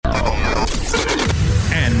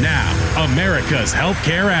America's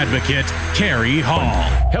healthcare advocate, Carrie Hall.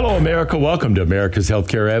 Hello, America. Welcome to America's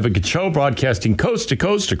Healthcare Advocate Show, broadcasting coast to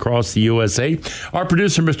coast across the USA. Our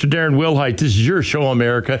producer, Mr. Darren Wilhite, this is your show,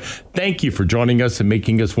 America. Thank you for joining us and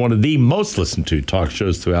making us one of the most listened to talk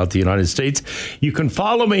shows throughout the United States. You can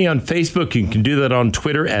follow me on Facebook. You can do that on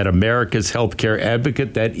Twitter at America's Healthcare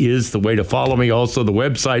Advocate. That is the way to follow me. Also, the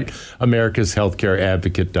website,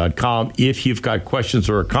 americashealthcareadvocate.com. If you've got questions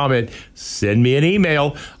or a comment, send me an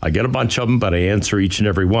email. I get a bunch of them, but I answer each and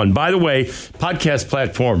every one. By the way, podcast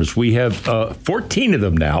platforms, we have 14 of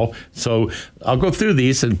them now. So I'll go through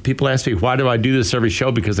these, and people ask me, why do I do this every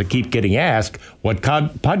show? Because I keep getting asked, what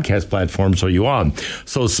podcast platforms are you on?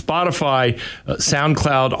 So Spotify,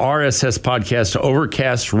 SoundCloud, RSS Podcast,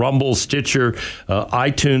 Overcast, Rumble, Stitcher,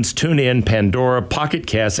 iTunes, TuneIn, Pandora, Pocket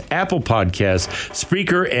Cast, Apple Podcasts,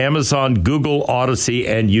 Spreaker, Amazon, Google, Odyssey,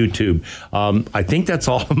 and YouTube. I think that's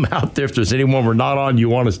all of them out there. If there's anyone we're not on, you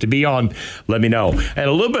want us to be on, let me know. And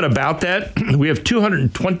a little bit about that, we have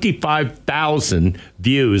 225,000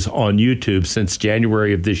 views on YouTube since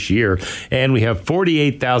January of this year, and we have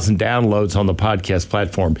 48,000 downloads on the podcast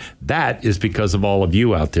platform. That is because of all of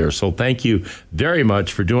you out there. So thank you very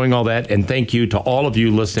much for doing all that, and thank you to all of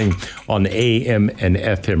you listening on AM and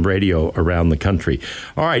FM radio around the country.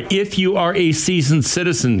 All right, if you are a seasoned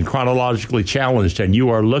citizen, chronologically challenged, and you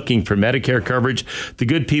are looking for Medicare coverage, the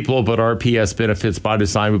good people over at RPS Benefits by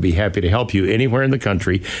Design would be happy to help you anywhere in the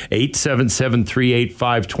country.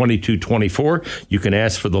 877-385-2224. You can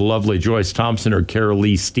ask for the lovely Joyce Thompson or Carol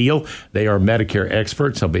Lee Steele. They are Medicare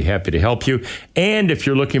experts. I'll be happy to help you. And if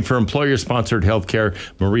you're looking for employer-sponsored health care,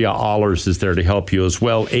 Maria Allers is there to help you as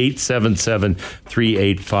well.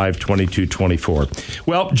 877-385-2224.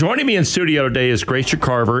 Well, joining me in studio today is Gracia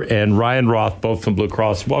Carver and Ryan Roth, both from Blue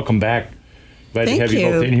Cross. Welcome back. Glad to have you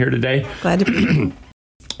both in here today. Glad to be here.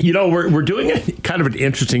 You know, we're doing a kind of an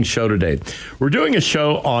interesting show today. We're doing a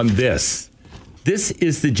show on this. This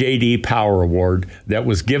is the J.D. Power Award that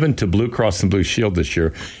was given to Blue Cross and Blue Shield this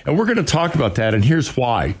year. And we're going to talk about that, and here's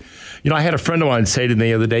why. You know, I had a friend of mine say to me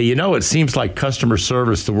the other day, you know, it seems like customer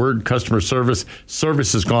service, the word customer service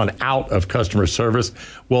has gone out of customer service.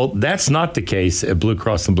 Well, that's not the case at Blue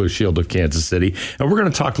Cross and Blue Shield of Kansas City. And we're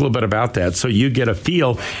going to talk a little bit about that so you get a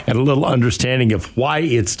feel and a little understanding of why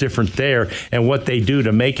it's different there and what they do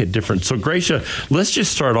to make it different. So, Gracia, let's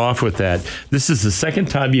just start off with that. This is the second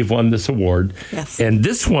time you've won this award. Yes. And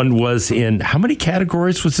this one was in, how many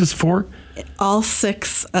categories was this for? All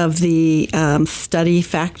 6 of the study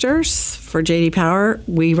factors for J.D. Power,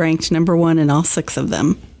 we ranked number 1 in all 6 of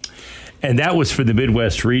them. And that was for the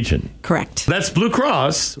Midwest region. Correct. That's Blue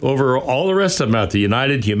Cross over all the rest of them out there.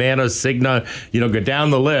 United, Humana, Cigna, go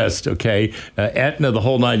down the list, okay? Aetna, the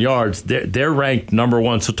whole 9 yards, they're ranked number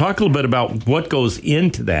 1. So talk a little bit about what goes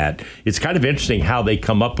into that. It's kind of interesting how they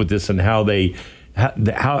come up with this and how many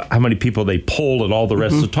people they poll and all the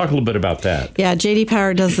rest. Mm-hmm. So talk a little bit about that. Yeah, J.D.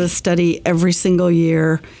 Power does this study every single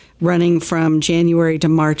year, running from January to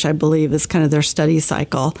March, I believe, is kind of their study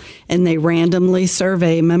cycle. And they randomly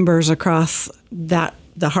survey members across the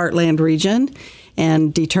Heartland region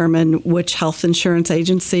and determine which health insurance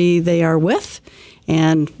agency they are with.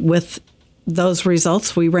 And with those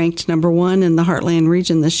results, we ranked number 1 in the Heartland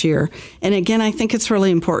region this year. And again, I think it's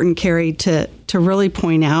really important, Carrie, to really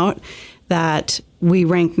point out that we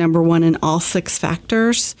rank number 1 in all 6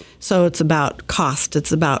 factors. So it's about cost,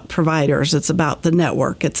 it's about providers, it's about the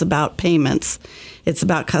network, it's about payments, it's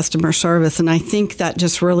about customer service. And I think that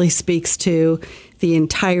just really speaks to the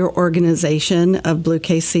entire organization of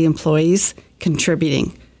BlueKC employees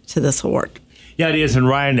contributing to this award. Yeah, it is. And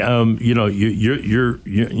Ryan, you're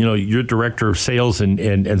director of sales,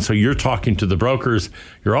 and so you're talking to the brokers.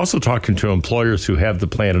 You're also talking to employers who have the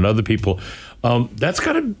plan and other people. That's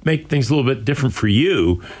got to make things a little bit different for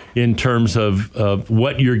you in terms of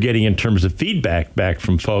what you're getting in terms of feedback back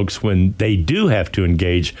from folks when they do have to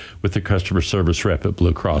engage with the customer service rep at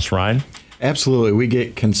Blue Cross. Ryan? Absolutely. We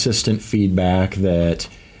get consistent feedback that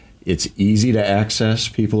it's easy to access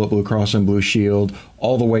people at Blue Cross and Blue Shield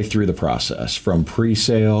all the way through the process, from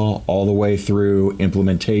pre-sale all the way through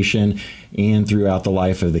implementation and throughout the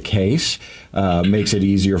life of the case. Makes it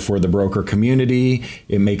easier for the broker community.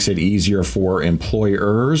 It makes it easier for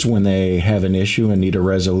employers when they have an issue and need a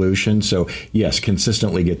resolution. So, yes,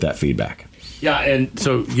 consistently get that feedback. Yeah, and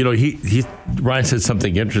so, Ryan said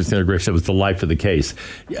something interesting there, Grace. It was the life of the case.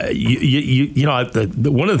 One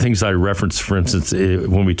of the things I reference, for instance,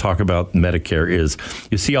 when we talk about Medicare is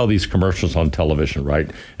you see all these commercials on television,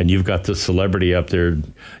 right? And you've got the celebrity up there,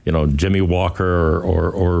 Jimmy Walker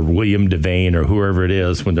or William Devane or whoever it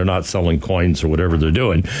is when they're not selling coins or whatever they're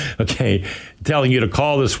doing, okay? telling you to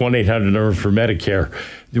call this 1-800 number for Medicare.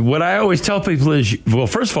 What I always tell people is, well,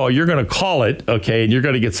 first of all, you're going to call it, okay, and you're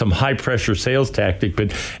going to get some high-pressure sales tactic.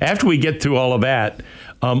 But after we get through all of that,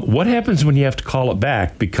 what happens when you have to call it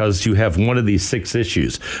back because you have one of these 6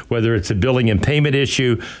 issues, whether it's a billing and payment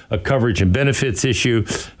issue, a coverage and benefits issue,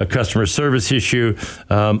 a customer service issue,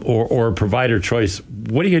 or a provider choice?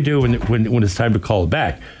 What do you do when it's time to call it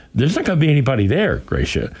back? There's not going to be anybody there,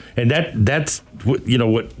 Gracia. And that's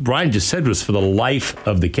what Ryan just said was for the life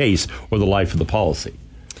of the case or the life of the policy.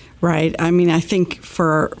 Right. I mean, I think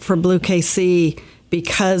for BlueKC,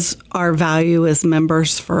 because our value is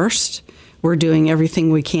members first, we're doing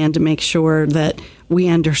everything we can to make sure that we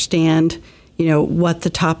understand, what the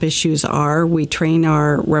top issues are. We train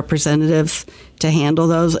our representatives to handle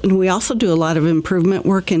those. And we also do a lot of improvement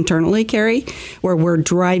work internally, Carrie, where we're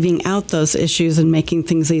driving out those issues and making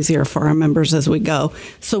things easier for our members as we go.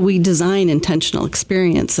 So we design intentional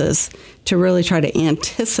experiences to really try to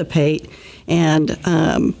anticipate and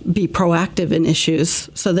be proactive in issues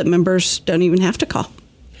so that members don't even have to call.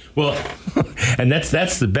 Well, and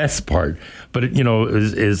that's the best part. But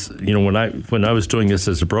when I was doing this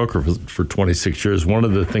as a broker for 26 years, one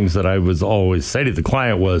of the things that I was always say to the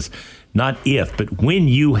client was, not if, but when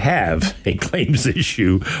you have a claims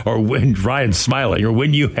issue, or when Ryan's smiling, or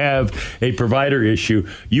when you have a provider issue,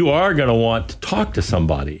 you are going to want to talk to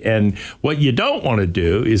somebody. And what you don't want to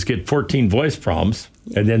do is get 14 voice prompts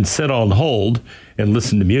and then sit on hold and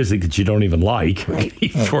listen to music that you don't even like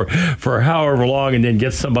for however long, and then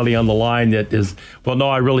get somebody on the line that is, well, no,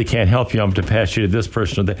 I really can't help you. I'm going to pass you to this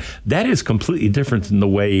person or that. That is completely different than the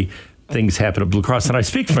way things happen at Blue Cross. And I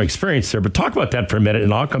speak from experience there, but talk about that for a minute,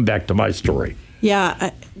 and I'll come back to my story.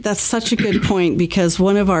 Yeah, that's such a good point, because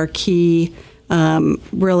one of our key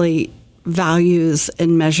really values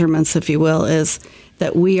and measurements, if you will, is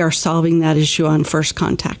that we are solving that issue on first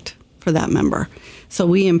contact for that member. So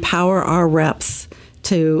we empower our reps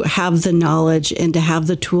to have the knowledge and to have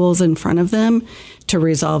the tools in front of them to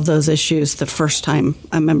resolve those issues the first time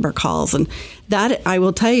a member calls. And that, I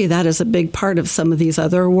will tell you, that is a big part of some of these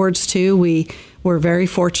other awards too. We were very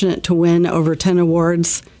fortunate to win over 10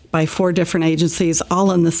 awards by 4 different agencies,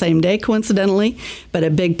 all on the same day, coincidentally. But a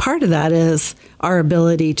big part of that is our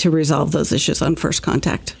ability to resolve those issues on first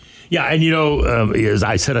contact. Yeah, and as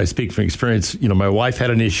I said, I speak from experience. My wife had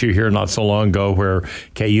an issue here not so long ago where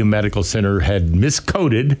KU Medical Center had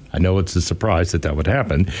miscoded. I know it's a surprise that would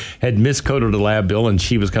happen. Had miscoded a lab bill, and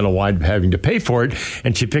she was kind of wind up having to pay for it.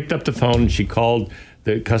 And she picked up the phone and she called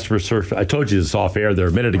the customer service. I told you this off air there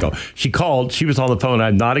a minute ago. She called. She was on the phone.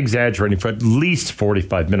 I'm not exaggerating, for at least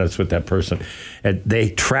 45 minutes with that person. And they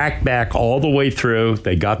tracked back all the way through.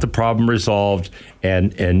 They got the problem resolved,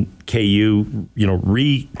 and KU,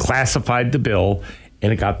 reclassified the bill,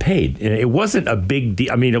 and it got paid. And it wasn't a big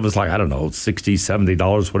deal. I mean, it was like, I don't know, $60,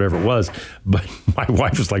 $70, whatever it was. But my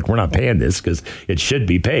wife was like, we're not paying this because it should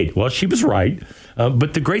be paid. Well, she was right.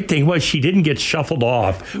 But the great thing was she didn't get shuffled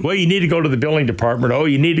off. Well, you need to go to the billing department. Oh,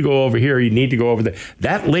 you need to go over here. You need to go over there.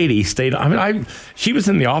 That lady stayed. She was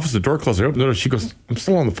in the office, the door closed. I opened the door. She goes, I'm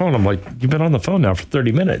still on the phone. I'm like, you've been on the phone now for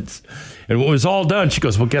 30 minutes. And when it was all done, she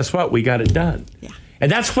goes, well, guess what? We got it done. Yeah.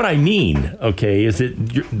 And that's what I mean, okay, is that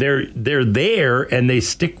they're there and they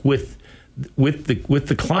stick with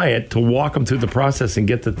the client to walk them through the process and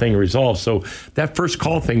get the thing resolved. So that first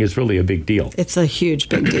call thing is really a big deal. It's a huge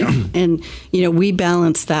big deal. And, we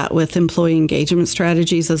balance that with employee engagement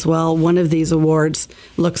strategies as well. One of these awards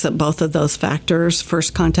looks at both of those factors,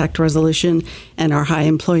 first contact resolution and our high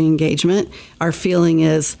employee engagement. Our feeling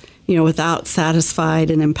is, without satisfied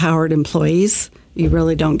and empowered employees, you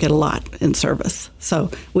really don't get a lot in service.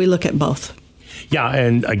 So we look at both. Yeah,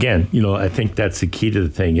 and again, I think that's the key to the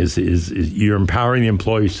thing is you're empowering the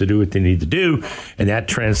employees to do what they need to do, and that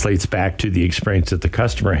translates back to the experience that the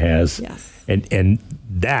customer has. Yes. And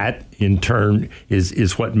that, in turn,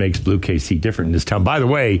 is what makes BlueKC different in this town. By the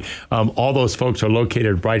way, all those folks are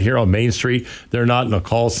located right here on Main Street. They're not in a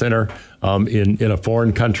call center in a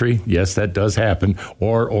foreign country. Yes, that does happen.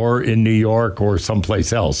 Or in New York or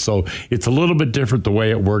someplace else. So it's a little bit different the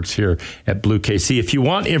way it works here at BlueKC. If you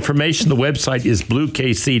want information, the website is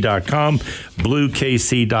BlueKC.com,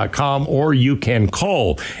 BlueKC.com, or you can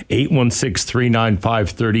call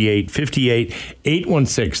 816-395-3858,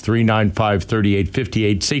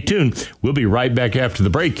 816-395-3858. Stay tuned. We'll be right back after the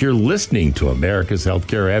break. You're listening to America's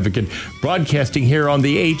Healthcare Advocate, broadcasting here on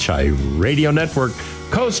the HI Radio Network,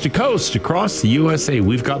 coast to coast across the USA.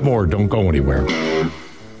 We've got more. Don't go anywhere.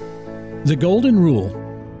 The Golden Rule.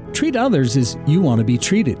 Treat others as you want to be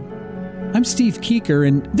treated. I'm Steve Keeker,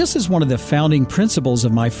 and this is one of the founding principles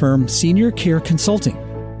of my firm, Senior Care Consulting.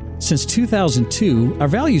 Since 2002, our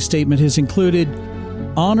value statement has included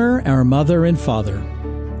honor our mother and father,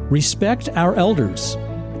 respect our elders,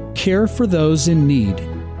 care for those in need,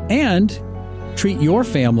 and treat your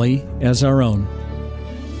family as our own.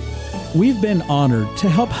 We've been honored to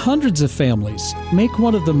help hundreds of families make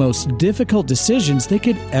one of the most difficult decisions they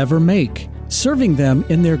could ever make, serving them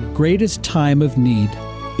in their greatest time of need.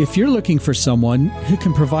 If you're looking for someone who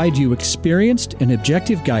can provide you experienced and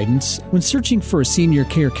objective guidance when searching for a senior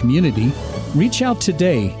care community, reach out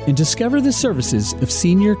today and discover the services of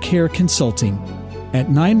Senior Care Consulting at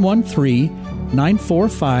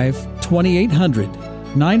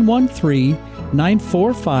 913-945-2800,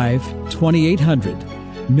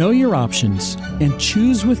 913-945-2800. Know your options and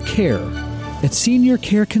choose with care at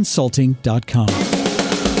seniorcareconsulting.com.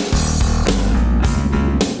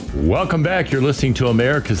 Welcome back. You're listening to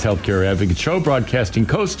America's Healthcare Advocate Show, broadcasting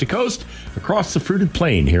coast to coast across the fruited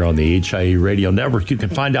plain here on the HIE Radio Network. You can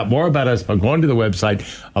find out more about us by going to the website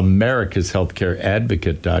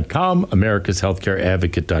americashealthcareadvocate.com,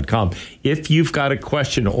 americashealthcareadvocate.com. If you've got a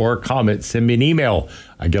question or a comment, send me an email.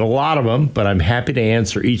 I get a lot of them, but I'm happy to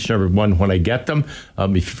answer each and every one when I get them.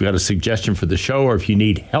 If you've got a suggestion for the show or if you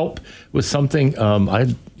need help with something,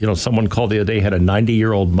 someone called the other day, had a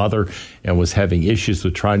 90-year-old mother and was having issues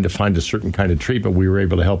with trying to find a certain kind of treatment. We were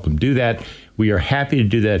able to help them do that. We are happy to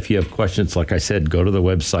do that. If you have questions, like I said, go to the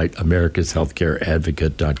website,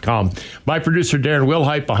 americashealthcareadvocate.com. My producer, Darren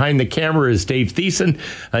Wilhite. Behind the camera is Dave Thiessen.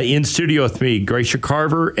 In studio with me, Gracia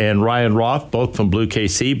Carver and Ryan Roth, both from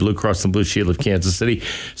BlueKC, Blue Cross and Blue Shield of Kansas City.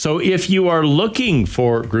 So if you are looking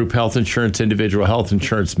for group health insurance, individual health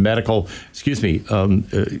insurance, Medicare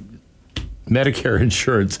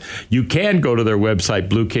insurance, you can go to their website,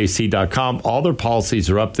 BlueKC.com. All their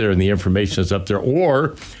policies are up there and the information is up there.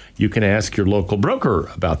 Or you can ask your local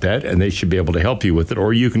broker about that, and they should be able to help you with it.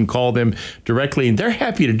 Or you can call them directly, and they're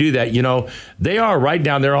happy to do that. You know, they are right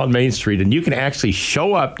down there on Main Street, and you can actually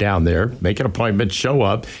show up down there, make an appointment, show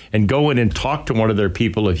up, and go in and talk to one of their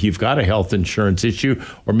people if you've got a health insurance issue,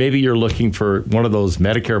 or maybe you're looking for one of those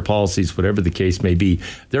Medicare policies, whatever the case may be.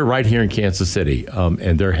 They're right here in Kansas City,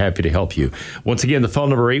 and they're happy to help you. Once again, the phone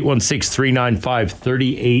number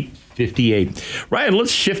 816-395-3858. Ryan,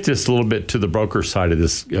 let's shift this a little bit to the broker side of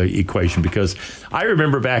this equation, because I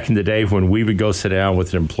remember back in the day when we would go sit down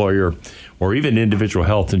with an employer or even individual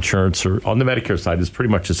health insurance, or on the Medicare side, it's pretty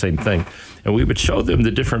much the same thing. And we would show them the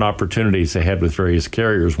different opportunities they had with various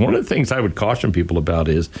carriers. One of the things I would caution people about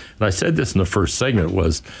is, and I said this in the first segment,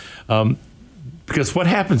 was because what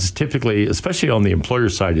happens typically, especially on the employer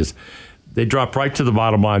side, is they drop right to the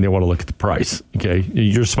bottom line. They want to look at the price. Okay,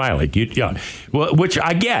 you're smiling. Well, which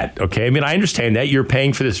I get. Okay, I mean, I understand that you're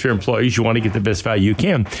paying for this for your employees. You want to get the best value you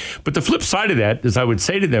can. But the flip side of that, as I would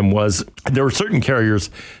say to them, was there were certain carriers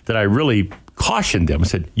that I really cautioned them. I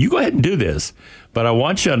said, "You go ahead and do this, but I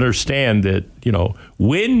want you to understand that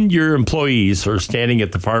when your employees are standing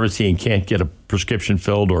at the pharmacy and can't get a prescription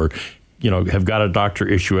filled, or have got a doctor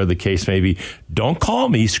issue, or the case may be, don't call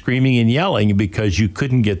me screaming and yelling because you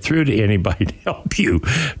couldn't get through to anybody to help you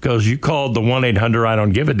because you called the 1-800 I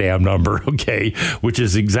don't give a damn number, okay, which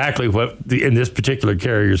is exactly what, in this particular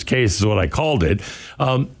carrier's case, is what I called it.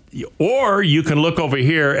 Or you can look over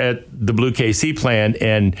here at the BlueKC plan,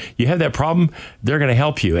 and you have that problem, they're going to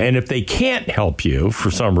help you. And if they can't help you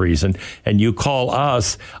for some reason, and you call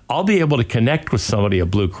us, I'll be able to connect with somebody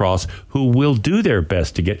at Blue Cross who will do their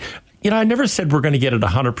best to get... I never said we're going to get it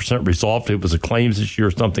 100% resolved if it was a claims issue or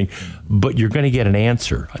something, but you're going to get an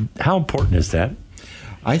answer. How important is that?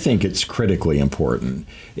 I think it's critically important.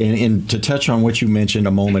 And to touch on what you mentioned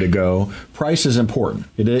a moment ago, price is important.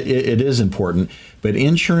 It is important, but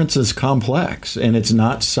insurance is complex, and it's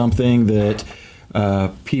not something that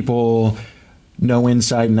people know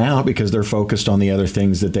inside and out because they're focused on the other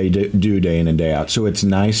things that they do day in and day out. So it's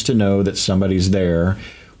nice to know that somebody's there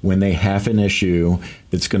when they have an issue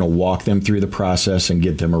that's going to walk them through the process and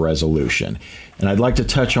get them a resolution. And I'd like to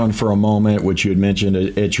touch on for a moment, which you had mentioned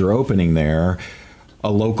at your opening there, a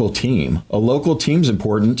local team. A local team's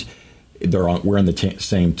important. We're in the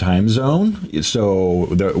same time zone, so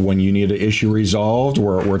when you need an issue resolved,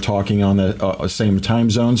 we're talking on the same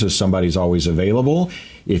time zone, so somebody's always available.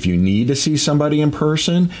 If you need to see somebody in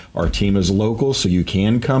person, our team is local, so you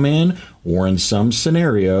can come in. Or in some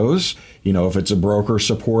scenarios, if it's a broker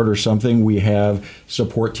support or something, we have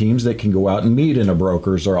support teams that can go out and meet in a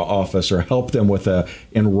broker's or office or help them with a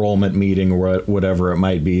enrollment meeting or whatever it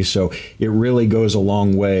might be. So it really goes a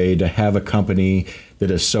long way to have a company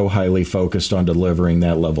that is so highly focused on delivering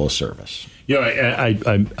that level of service.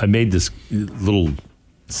 I made this little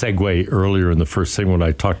segue earlier in the first segment when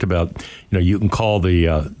I talked about, you can call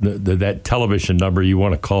that television number you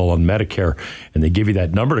want to call on Medicare, and they give you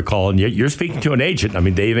that number to call, and you're speaking to an agent. I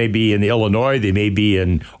mean, they may be in Illinois, they may be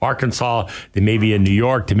in Arkansas, they may be in New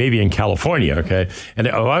York, they may be in California, okay? And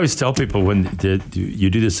I always tell people when you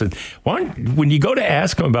do this, when you go to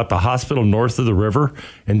ask them about the hospital north of the river,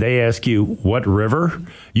 and they ask you, what river?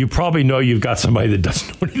 You probably know you've got somebody that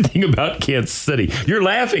doesn't know anything about Kansas City. You're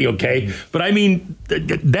laughing, okay? But I mean,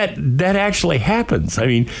 that actually happens. I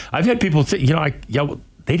mean, I've had people say,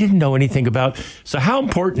 they didn't know anything about. So how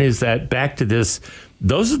important is that? Back to this,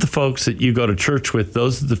 those are the folks that you go to church with.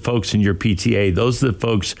 Those are the folks in your PTA. Those are the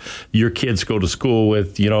folks your kids go to school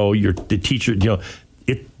with. The teacher.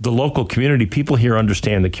 The local community. People here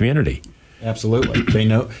understand the community. Absolutely.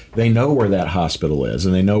 They know where that hospital is,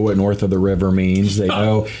 and they know what north of the river means. They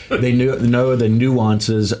know the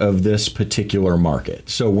nuances of this particular market.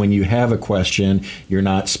 So when you have a question, you're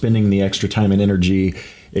not spending the extra time and energy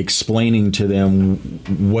explaining to them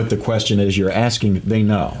what the question is you're asking. They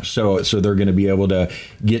know. So they're going to be able to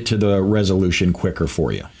get to the resolution quicker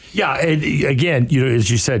for you. Yeah, and again,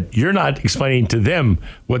 as you said, you're not explaining to them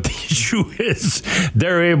what the issue is.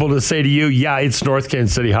 They're able to say to you, yeah, it's North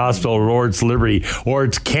Kansas City Hospital, or it's Liberty, or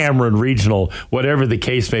it's Cameron Regional, whatever the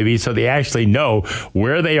case may be. So they actually know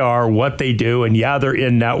where they are, what they do, and yeah, they're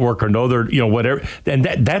in network or no, they're, whatever. And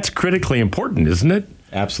that's critically important, isn't it?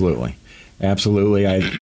 Absolutely.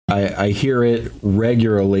 I hear it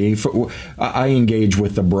regularly. I engage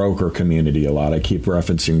with the broker community a lot. I keep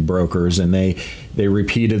referencing brokers, and they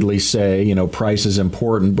repeatedly say, price is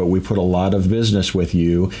important, but we put a lot of business with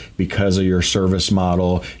you because of your service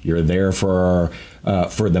model. You're there for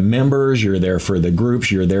the members. You're there for the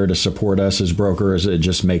groups. You're there to support us as brokers. It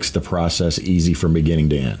just makes the process easy from beginning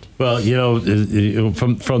to end. Well,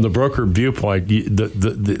 from the broker viewpoint,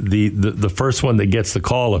 the first one that gets the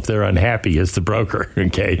call if they're unhappy is the broker.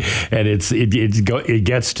 Okay, and it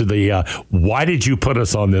gets to the why did you put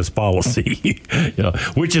us on this policy?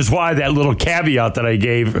 Which is why that little caveat that I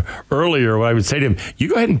gave earlier, when I would say to him, you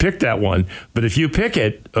go ahead and pick that one, but if you pick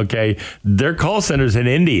it, okay, their call center's in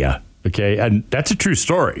India. Okay, and that's a true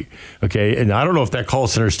story. Okay, and I don't know if that call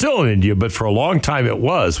center is still in India, but for a long time it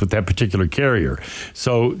was with that particular carrier.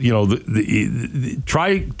 So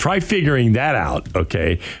try figuring that out.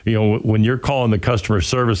 Okay, when you're calling the customer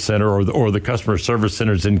service center or the customer service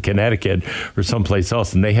centers in Connecticut or someplace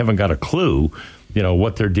else, and they haven't got a clue,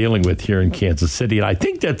 what they're dealing with here in Kansas City. And I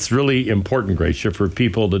think that's really important, Gracia, for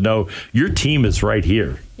people to know your team is right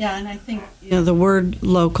here. Yeah, and I think the word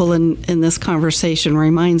local in this conversation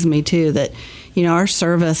reminds me too that our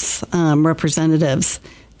service representatives,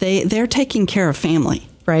 they're taking care of family,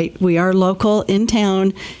 right? We are local in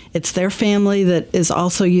town. It's their family that is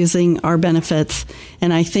also using our benefits,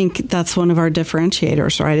 and I think that's one of our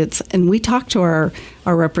differentiators, right? And we talk to our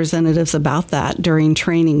representatives about that during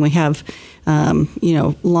training. We have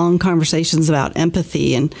long conversations about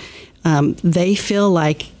empathy, and they feel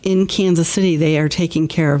like in Kansas City they are taking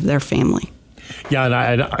care of their family. Yeah, and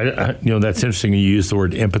I that's interesting. You use the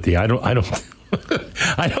word empathy. I don't I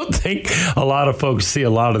don't think a lot of folks see a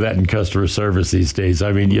lot of that in customer service these days.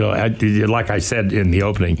 I mean, like I said in the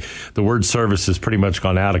opening, the word service has pretty much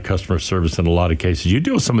gone out of customer service in a lot of cases. You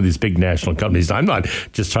deal with some of these big national companies. I'm not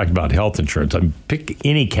just talking about health insurance. I'm pick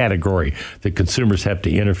any category that consumers have to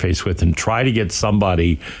interface with and try to get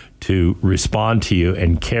somebody to respond to you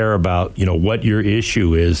and care about, what your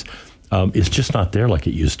issue is. It's just not there like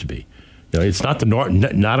it used to be. It's not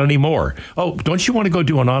not anymore. Oh, don't you want to go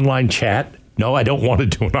do an online chat? No, I don't want to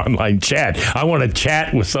do an online chat. I want to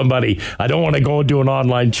chat with somebody. I don't want to go and do an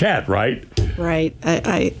online chat, right? Right.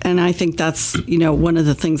 I think that's, one of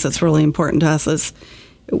the things that's really important to us is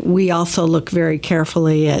we also look very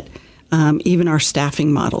carefully at even our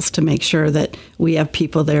staffing models to make sure that we have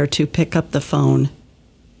people there to pick up the phone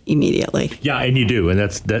immediately. Yeah, and you do, and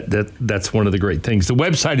that's one of the great things. The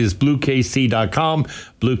website is BlueKC.com,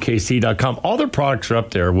 BlueKC.com. All their products are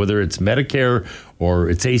up there, whether it's Medicare or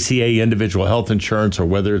it's ACA individual health insurance, or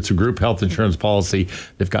whether it's a group health insurance policy.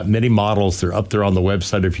 They've got many models. They're up there on the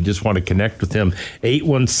website if you just want to connect with them.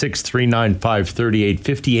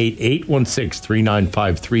 816-395-3858,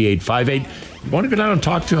 816-395-3858. You want to go down and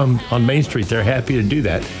talk to them on Main Street, they're happy to do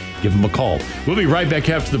that. Give them a call. We'll be right back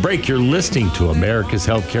after the break. You're listening to America's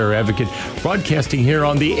Healthcare Advocate, broadcasting here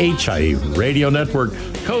on the HIA Radio Network,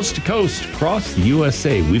 coast to coast, across the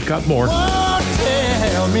USA. We've got more. Oh,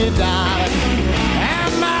 tell me, darling,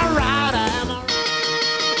 am I right? Am I right?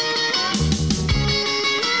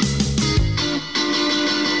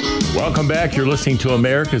 Welcome back. You're listening to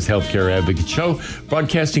America's Healthcare Advocate Show,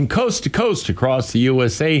 broadcasting coast to coast across the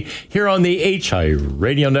USA here on the HI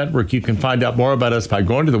Radio Network. You can find out more about us by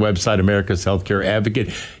going to the website, America's Healthcare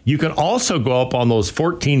Advocate. You can also go up on those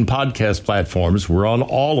 14 podcast platforms. We're on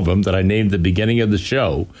all of them that I named at the beginning of the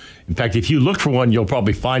show. In fact, if you look for one, you'll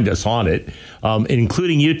probably find us on it,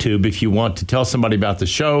 including YouTube. If you want to tell somebody about the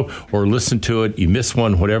show or listen to it, you miss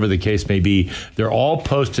one, whatever the case may be, they're all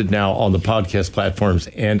posted now on the podcast platforms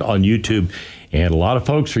and on YouTube. And a lot of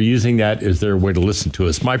folks are using that as their way to listen to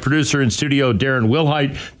us. My producer in studio, Darren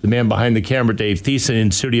Wilhite, the man behind the camera, Dave Thiessen,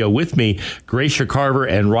 in studio with me, Gracia Carver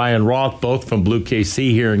and Ryan Roth, both from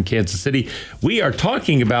BlueKC here in Kansas City. We are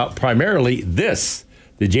talking about primarily this,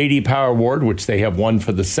 the J.D. Power Award, which they have won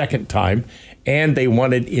for the second time, and they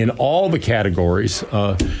won it in all the categories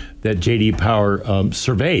that J.D. Power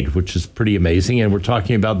surveyed, which is pretty amazing. And we're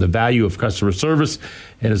talking about the value of customer service.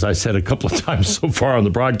 And as I said a couple of times so far on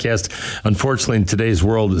the broadcast, unfortunately, in today's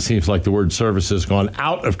world, it seems like the word service has gone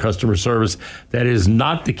out of customer service. That is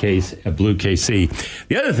not the case at BlueKC.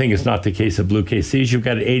 The other thing is not the case at BlueKC is you've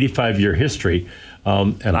got an 85-year history.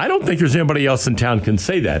 And I don't think there's anybody else in town can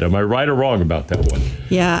say that. Am I right or wrong about that one?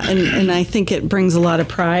 Yeah, and I think it brings a lot of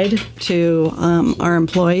pride to our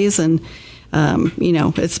employees. And,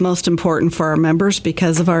 it's most important for our members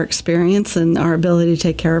because of our experience and our ability to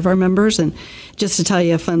take care of our members. And just to tell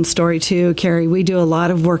you a fun story, too, Carrie, we do a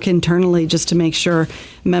lot of work internally just to make sure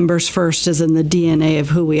members first is in the DNA of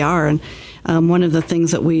who we are. And one of the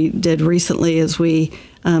things that we did recently is we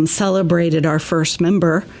celebrated our first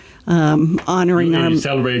member. Honoring you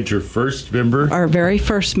celebrated your first member? Our very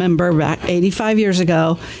first member back 85 years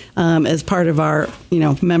ago as part of our,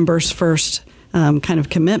 members first kind of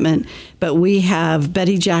commitment. But we have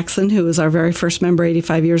Betty Jackson, who was our very first member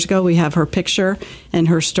 85 years ago. We have her picture and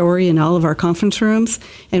her story in all of our conference rooms.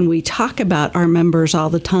 And we talk about our members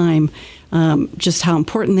all the time, just how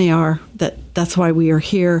important they are. That's why we are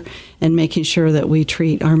here and making sure that we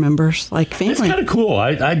treat our members like family. It's kind of cool.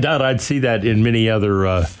 I doubt I'd see that in many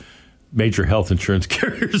other major health insurance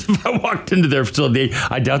carriers. If I walked into their facility,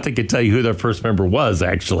 I doubt they could tell you who their first member was,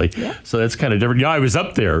 actually. Yeah. So that's kind of different. I was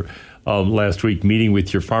up there last week meeting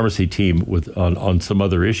with your pharmacy team on some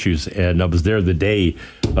other issues, and I was there the day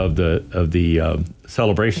of the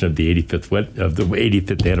celebration of the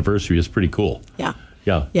 85th anniversary. It's pretty cool. Yeah.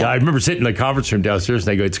 Yeah. I remember sitting in the conference room downstairs,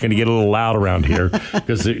 and they go, "It's going to get a little loud around here,"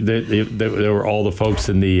 because there were all the folks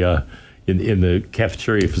in the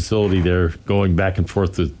cafeteria facility there going back and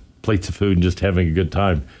forth with plates of food and just having a good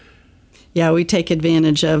time. Yeah, we take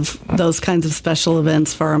advantage of those kinds of special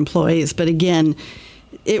events for our employees. But again,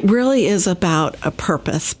 it really is about a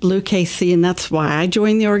purpose. BlueKC, and that's why I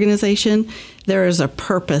joined the organization. There is a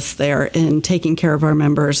purpose there in taking care of our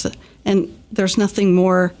members, and there's nothing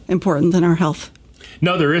more important than our health.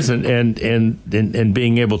 No, there isn't, and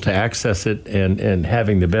being able to access it and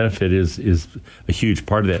having the benefit is a huge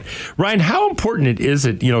part of that. Ryan, how important is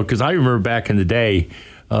it? Because I remember back in the day,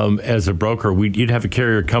 as a broker, you'd have a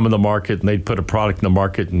carrier come in the market and they'd put a product in the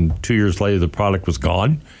market, and 2 years later the product was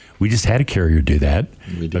gone. We just had a carrier do that.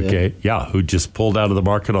 We did. Okay, yeah, who just pulled out of the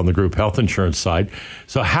market on the group health insurance side.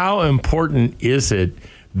 So how important is it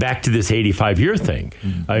back to this 85-year thing?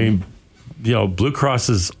 Mm-hmm. I mean, Blue Cross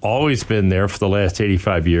has always been there for the last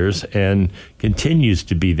 85 years and continues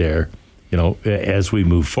to be there, as we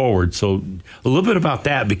move forward. So a little bit about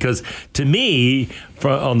that, because to me,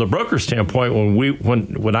 on the broker standpoint,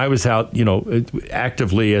 when I was out,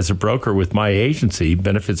 actively as a broker with my agency,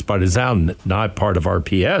 Benefits by Design, not part of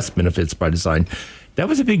RPS, Benefits by Design, that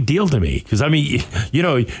was a big deal to me. Because,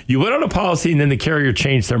 you went on a policy and then the carrier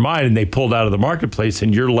changed their mind and they pulled out of the marketplace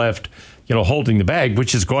and you're left holding the bag,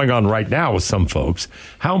 which is going on right now with some folks.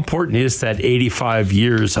 How important is that 85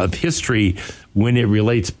 years of history when it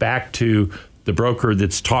relates back to the broker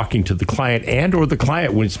that's talking to the client and or the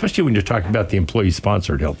client, especially when you're talking about the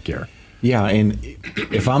employee-sponsored healthcare? Yeah, and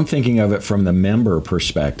if I'm thinking of it from the member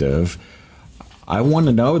perspective, I want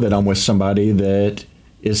to know that I'm with somebody that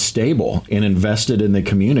is stable and invested in the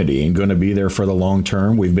community and going to be there for the long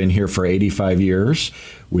term. We've been here for 85 years.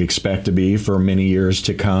 We expect to be for many years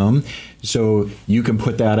to come. So you can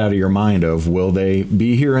put that out of your mind of, will they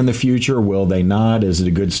be here in the future? Will they not? Is it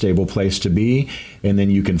a good, stable place to be? And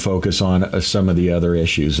then you can focus on some of the other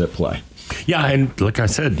issues at play. Yeah, and like I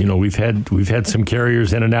said, we've had some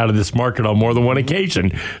carriers in and out of this market on more than one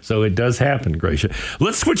occasion, so it does happen, Gracia.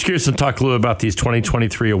 Let's switch gears and talk a little about these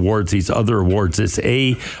 2023 awards, these other awards. It's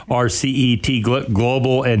ARCET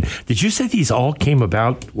Global, and did you say these all came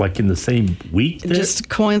about like in the same week? Just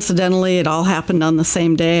coincidentally, it all happened on the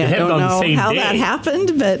same day. I don't know how that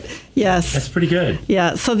happened, but Yes. That's pretty good.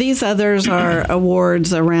 Yeah. So these others are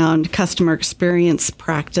awards around customer experience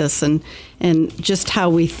practice and just how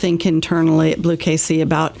we think internally at BlueKC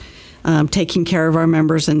about taking care of our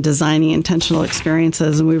members and designing intentional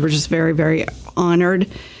experiences. And we were just very, very honored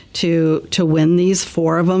to win these,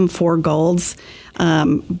 4 of them, 4 golds,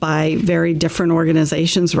 by very different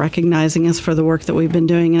organizations recognizing us for the work that we've been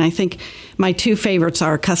doing. And I think my 2 favorites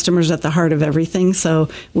are customers at the heart of everything. So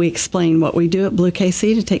we explain what we do at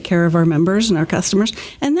BlueKC to take care of our members and our customers.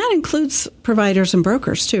 And that includes providers and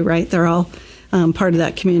brokers too, right? They're all part of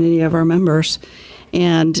that community of our members.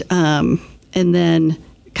 And then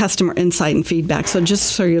customer insight and feedback. So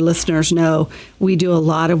just so your listeners know, we do a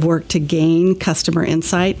lot of work to gain customer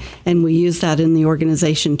insight, and we use that in the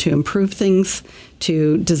organization to improve things,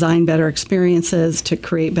 to design better experiences, to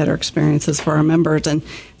create better experiences for our members. And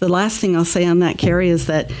the last thing I'll say on that, Carrie, is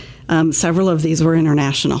that several of these were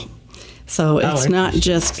international. So it's not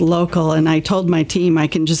just local. And I told my team I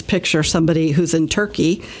can just picture somebody who's in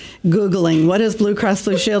Turkey Googling, what is Blue Cross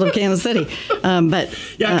Blue Shield of Kansas City?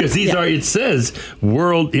 Because these are, it says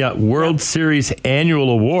World Series Annual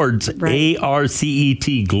Awards, right.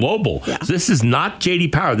 ARCET Global. Yeah. So this is not J.D.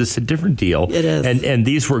 Power. This is a different deal. It is. And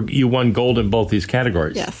these you won gold in both these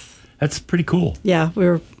categories. Yes. That's pretty cool. Yeah, we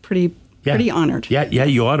were pretty honored. Yeah,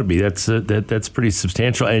 you ought to be. That's pretty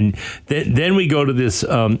substantial. And then we go to this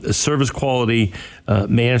Service Quality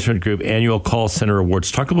Management Group Annual Call Center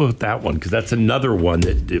Awards. Talk about that one, because that's another one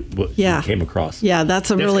that you came across. Yeah,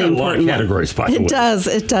 that's really important. A lot of categories, by the way.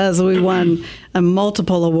 It does. We won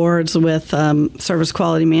multiple awards with Service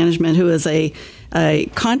Quality Management, who is a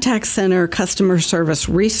contact center customer service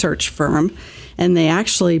research firm, and they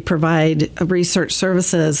actually provide research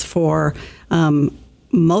services for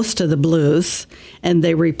most of the Blues, and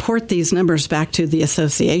they report these numbers back to the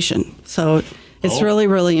association. So it's really,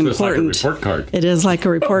 really important. It's like a report card. It is like a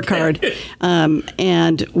report card.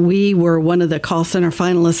 And we were one of the call center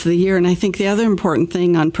finalists of the year. And I think the other important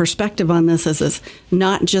thing on perspective on this is it's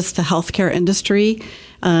not just the healthcare industry.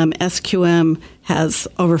 SQM has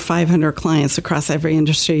over 500 clients across every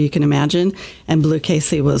industry you can imagine, and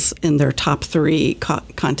BlueKC was in their top 3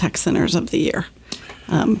 contact centers of the year.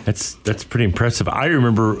 That's pretty impressive. I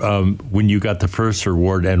remember when you got the first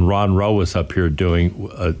award, and Ron Rowe was up here doing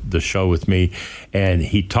the show with me, and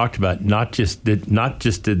he talked about not just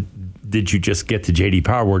did you just get the J.D.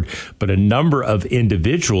 Power Award, but a number of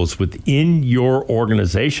individuals within your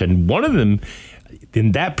organization. One of them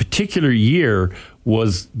in that particular year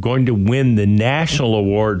was going to win the national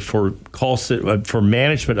award for for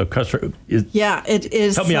management of customer. It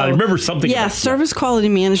is. Help me out. I remember something. Yeah, Service Quality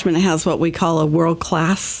Management has what we call a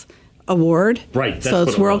world-class award. Right. So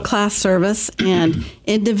it's world-class service, and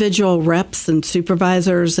individual reps and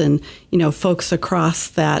supervisors and folks across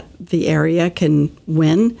the area can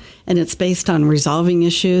win, and it's based on resolving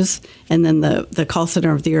issues. And then the call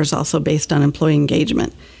center of the year is also based on employee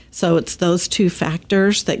engagement. So it's those 2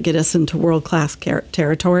 factors that get us into world-class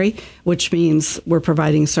territory, which means we're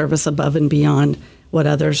providing service above and beyond what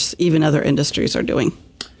even other industries are doing.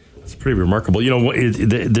 It's pretty remarkable.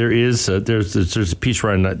 There's a piece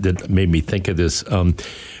that made me think of this.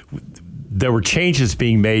 There were changes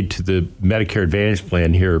being made to the Medicare Advantage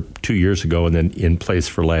plan here 2 years ago and then in place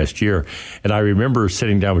for last year. And I remember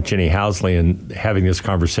sitting down with Jenny Housley and having this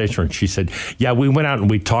conversation. And she said, yeah, we went out and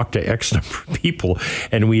we talked to X number of people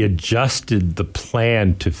and we adjusted the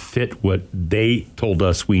plan to fit what they told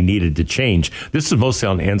us we needed to change. This is mostly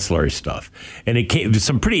on ancillary stuff. And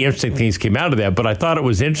some pretty interesting things came out of that. But I thought it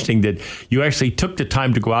was interesting that you actually took the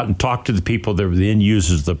time to go out and talk to the people that were the end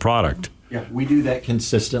users of the product. Yeah, we do that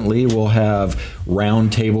consistently. We'll have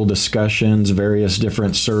roundtable discussions, various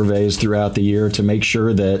different surveys throughout the year to make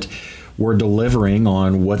sure that we're delivering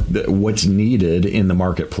on what's needed in the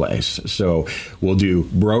marketplace. So we'll do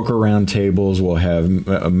broker roundtables. We'll have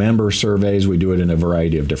member surveys. We do it in a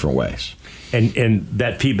variety of different ways. And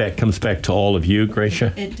that feedback comes back to all of you,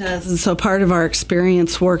 Gracia? It does. And so part of our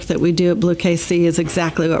experience work that we do at BlueKC is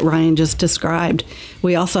exactly what Ryan just described.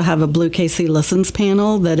 We also have a BlueKC Listens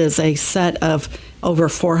panel that is a set of over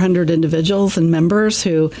 400 individuals and members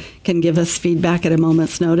who can give us feedback at a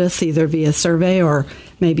moment's notice, either via survey or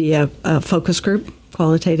maybe a focus group.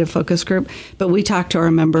 Qualitative focus group, but we talk to our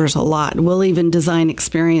members a lot. We'll even design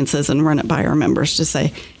experiences and run it by our members to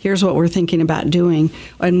say, here's what we're thinking about doing.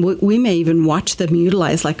 And we may even watch them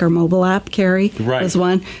utilize, like our mobile app, Carrie, was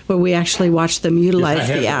one where we actually watch them utilize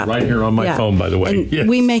the app. Right here on my phone, by the way. And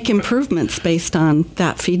we make improvements based on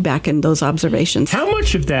that feedback and those observations. How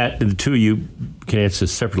much of that, the two of you can answer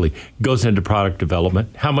this separately, goes into product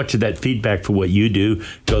development? How much of that feedback for what you do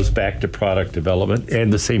goes back to product development?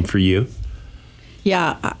 And the same for you?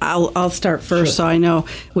 Yeah, I'll start first. Sure. So I know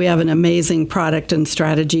we have an amazing product and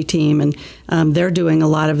strategy team, and they're doing a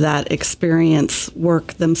lot of that experience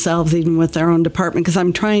work themselves, even with their own department, because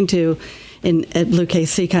I'm trying to, at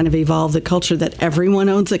BlueKC, kind of evolve the culture that everyone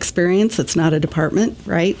owns experience. It's not a department,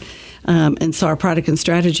 right? And so our product and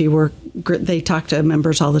strategy work, they talk to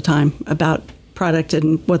members all the time about product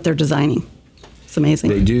and what they're designing. It's amazing.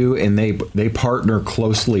 They do, and they partner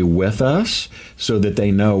closely with us so that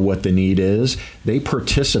they know what the need is. They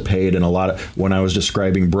participate in a lot of, when I was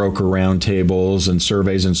describing broker roundtables and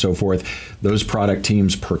surveys and so forth, those product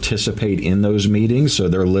teams participate in those meetings, so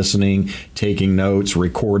they're listening, taking notes,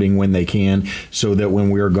 recording when they can, so that when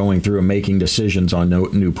we are going through and making decisions on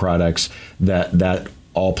new products, that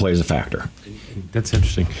all plays a factor. That's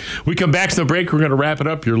interesting. We come back to the break. We're going to wrap it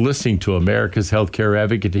up. You're listening to America's Healthcare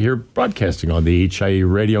Advocate here, broadcasting on the HIE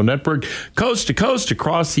Radio Network, coast to coast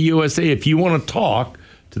across the USA. If you want to talk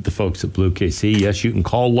to the folks at BlueKC, yes, you can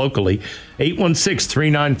call locally,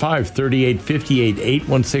 816-395-3858,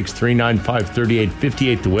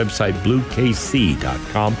 816-395-3858, the website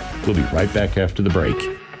BlueKC.com. We'll be right back after the break.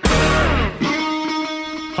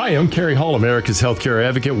 Hi, I'm Kerry Hall, America's Healthcare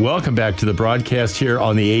Advocate. Welcome back to the broadcast here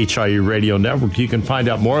on the HIE Radio Network. You can find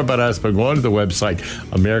out more about us by going to the website,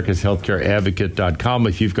 americashealthcareadvocate.com.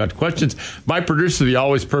 If you've got questions, my producer, the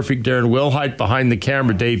always perfect Darren Wilhite, behind the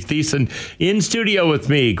camera, Dave Thiessen, in studio with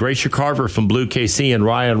me, Gracia Carver from BlueKC and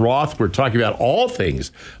Ryan Roth. We're talking about all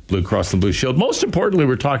things Blue Cross and Blue Shield. Most importantly,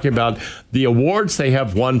 we're talking about the awards they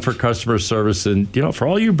have won for customer service. And, for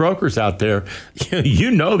all you brokers out there,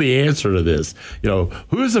 you know the answer to this.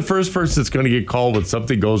 Who's the first person that's going to get called when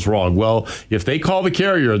something goes wrong? Well, if they call the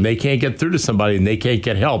carrier and they can't get through to somebody and they can't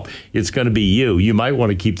get help, it's going to be you. You might want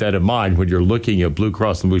to keep that in mind when you're looking at Blue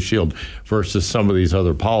Cross and Blue Shield versus some of these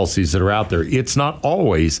other policies that are out there. It's not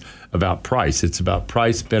always about price. It's about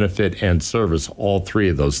price, benefit, and service, all three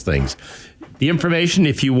of those things. The information,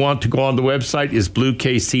 if you want to go on the website, is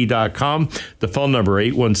BlueKC.com. The phone number,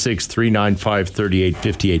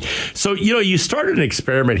 816-395-3858. So, you started an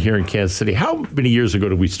experiment here in Kansas City. How many years ago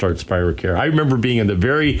did we start SpiroCare? I remember being in the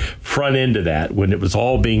very front end of that when it was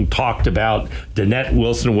all being talked about. Danette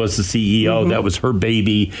Wilson was the CEO. Mm-hmm. That was her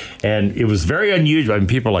baby. And it was very unusual. I mean,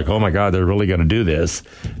 people are like, oh, my God, they're really going to do this.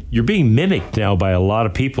 You're being mimicked now by a lot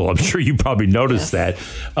of people. I'm sure you probably noticed that.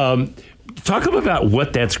 Talk about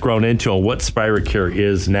what that's grown into and what SpiroCare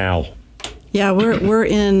is now. Yeah, we're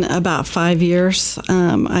in about 5 years.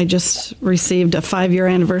 I just received a 5-year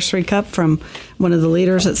anniversary cup from one of the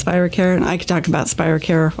leaders at SpiroCare, and I could talk about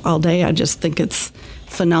SpiroCare all day. I just think it's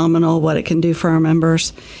phenomenal what it can do for our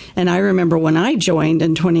members. And I remember when I joined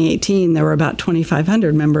in 2018, there were about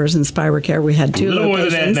 2,500 members in SpiroCare. We had 2 locations. A little more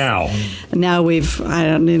than that now. Now I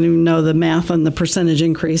don't even know the math on the percentage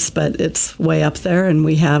increase, but it's way up there, and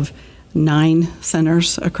we have 9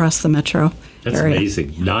 centers across the metro area. That's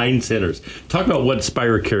amazing. 9 centers. Talk about what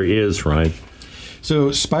SpiroCare is, Ryan. So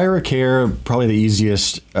SpiroCare, probably the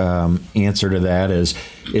easiest answer to that is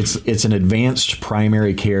it's an advanced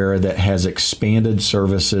primary care that has expanded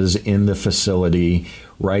services in the facility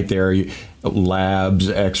right there. Labs,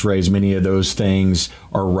 x-rays, many of those things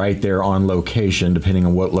are right there on location, depending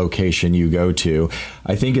on what location you go to.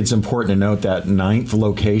 I think it's important to note that 9th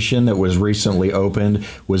location that was recently opened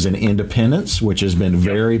was in Independence, which has been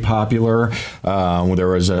very popular. There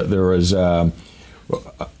was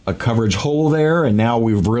a coverage hole there, and now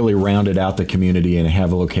we've really rounded out the community and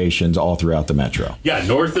have locations all throughout the metro. Yeah,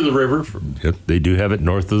 north of the river. They do have it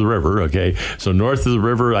north of the river, okay? So north of the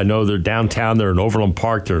river, I know they're downtown. They're in Overland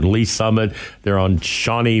Park. They're in Lee Summit. They're on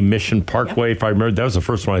Shawnee Mission Parkway, if I remember. That was the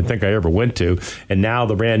first one I think I ever went to. And now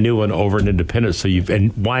the brand new one over in Independence.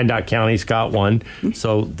 And Wyandotte County's got one.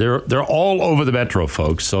 So they're all over the metro,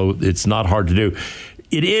 folks. So it's not hard to do.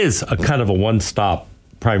 It is a kind of a one-stop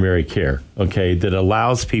primary care, okay, that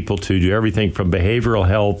allows people to do everything from behavioral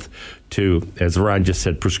health to, as Ryan just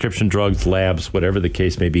said, prescription drugs, labs, whatever the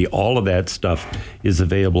case may be. All of that stuff is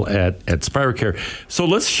available at SpiroCare. So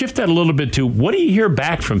let's shift that a little bit to, what do you hear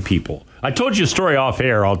back from people? I told you a story off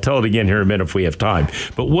air. I'll tell it again here in a minute if we have time.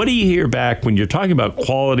 But what do you hear back when you're talking about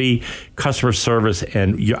quality, customer service?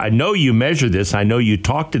 And I know you measure this. I know you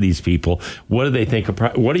talk to these people. What do they think?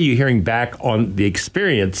 What are you hearing back on the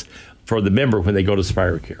experience for the member when they go to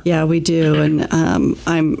SpiroCare? Yeah, we do. And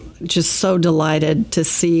I'm just so delighted to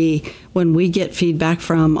see when we get feedback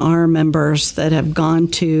from our members that have gone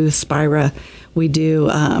to Spira. We do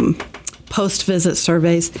post-visit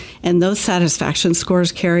surveys, and those satisfaction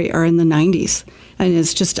scores, Carrie, are in the 90s. And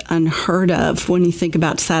it's just unheard of when you think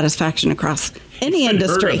about satisfaction across any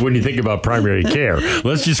industry. When you think about primary care,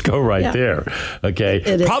 let's just go right there.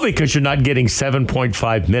 Okay. Probably because you're not getting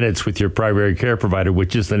 7.5 minutes with your primary care provider,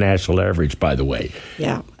 which is the national average, by the way.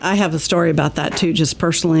 Yeah. I have a story about that too, just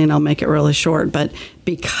personally, and I'll make it really short. But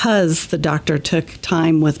because the doctor took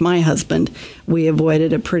time with my husband, we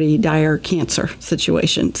avoided a pretty dire cancer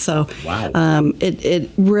situation. So it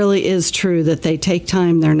really is true that they take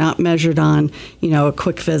time. They're not measured on, a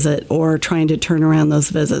quick visit or trying to turn around those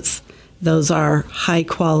visits. Those are high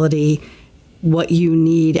quality, what you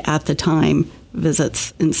need at the time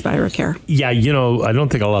visits in SpiroCare. Yeah, I don't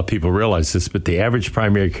think a lot of people realize this, but the average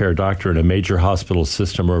primary care doctor in a major hospital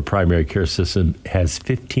system or a primary care system has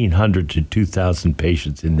 1,500 to 2,000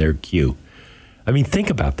 patients in their queue. I mean, think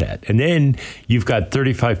about that. And then you've got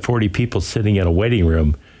 35, 40 people sitting in a waiting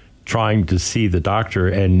room trying to see the doctor,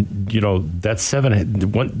 and that's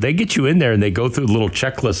they get you in there and they go through a little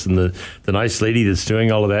checklist, and the nice lady that's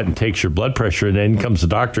doing all of that and takes your blood pressure, and then comes the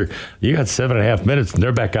doctor. You got 7.5 minutes and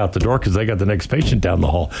they're back out the door because they got the next patient down the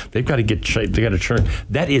hall. They've got to get shaped, they got to turn.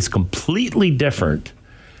 That is completely different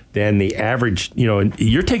than the average.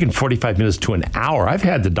 You're taking 45 minutes to an hour. I've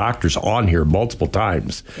had the doctors on here multiple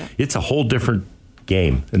times. Yeah. It's a whole different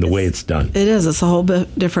game and the way it's done. It is. It's a whole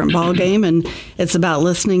bit different ball game, and it's about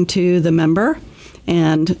listening to the member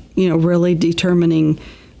and really determining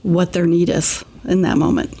what their need is in that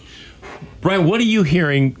moment. Brian, what are you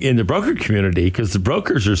hearing in the broker community? Because the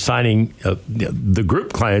brokers are signing the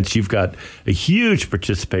group clients. You've got a huge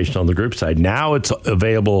participation on the group side. Now it's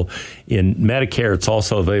available in Medicare. It's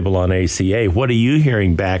also available on ACA. What are you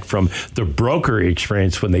hearing back from the broker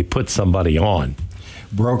experience when they put somebody on?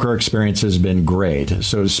 Broker experience has been great.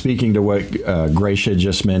 So speaking to what Gracia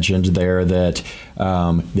just mentioned there, that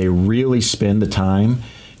they really spend the time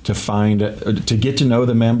to get to know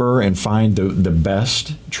the member and find the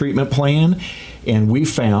best treatment plan. And we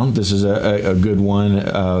found, this is a good one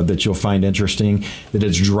that you'll find interesting, that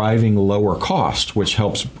it's driving lower cost, which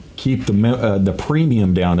helps keep the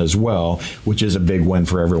premium down as well, which is a big win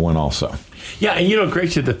for everyone also. Yeah, and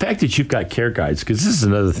Gracia, the fact that you've got care guides, because this is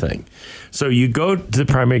another thing. So you go to the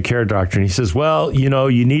primary care doctor and he says, well, you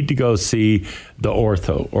need to go see the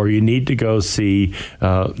ortho, or you need to go see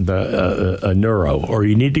a neuro, or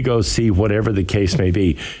you need to go see whatever the case may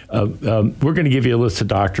be. We're going to give you a list of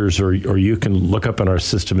doctors, or you can look up in our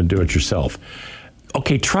system and do it yourself.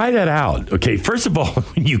 Okay, try that out. Okay, first of all,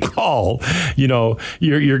 when you call,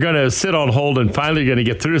 you're going to sit on hold and finally you're going to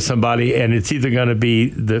get through to somebody, and it's either going to be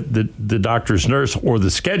the doctor's nurse or the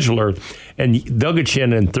scheduler, and they'll get you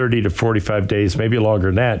in 30 to 45 days, maybe longer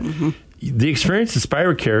than that. Mm-hmm. The experience of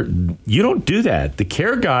SpiroCare, you don't do that. The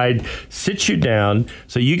care guide sits you down,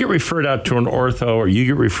 so you get referred out to an ortho, or you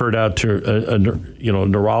get referred out to a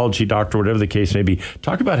neurology doctor, whatever the case may be.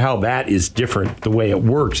 Talk about how that is different, the way it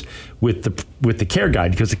works with the care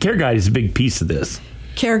guide, because the care guide is a big piece of this.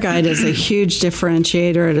 Care guide is a huge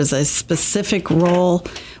differentiator. It is a specific role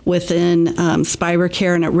within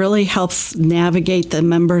SpiroCare, and it really helps navigate the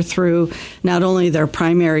member through not only their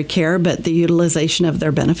primary care, but the utilization of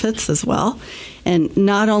their benefits as well. And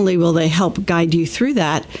not only will they help guide you through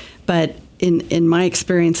that, but in my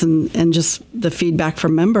experience and just the feedback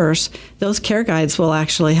from members, those care guides will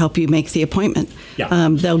actually help you make the appointment. Yeah.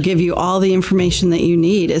 They'll give you all the information that you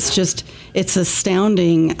need. It's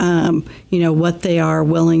astounding, what they are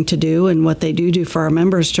willing to do and what they do for our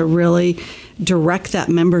members to really direct that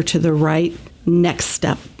member to the right next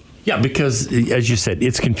step. Yeah, because as you said,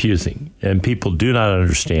 it's confusing and people do not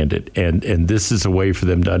understand it. And this is a way for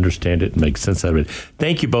them to understand it and make sense out of it.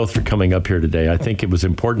 Thank you both for coming up here today. I think it was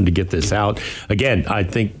important to get this out. Again, I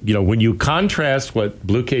think, when you contrast what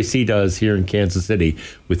BlueKC does here in Kansas City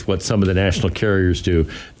with what some of the national carriers do,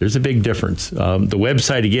 there's a big difference. The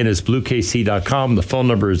website, again, is BlueKC.com. The phone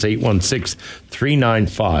number is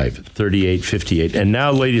 816-395-3858. And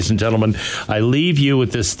now, ladies and gentlemen, I leave you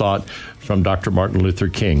with this thought from Dr. Martin Luther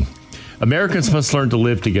King. Americans must learn to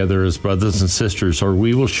live together as brothers and sisters, or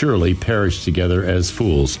we will surely perish together as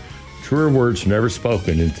fools. Truer words never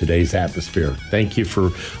spoken in today's atmosphere. Thank you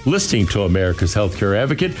for listening to America's Healthcare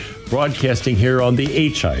Advocate, broadcasting here on the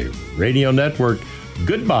HI Radio Network.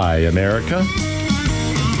 Goodbye, America.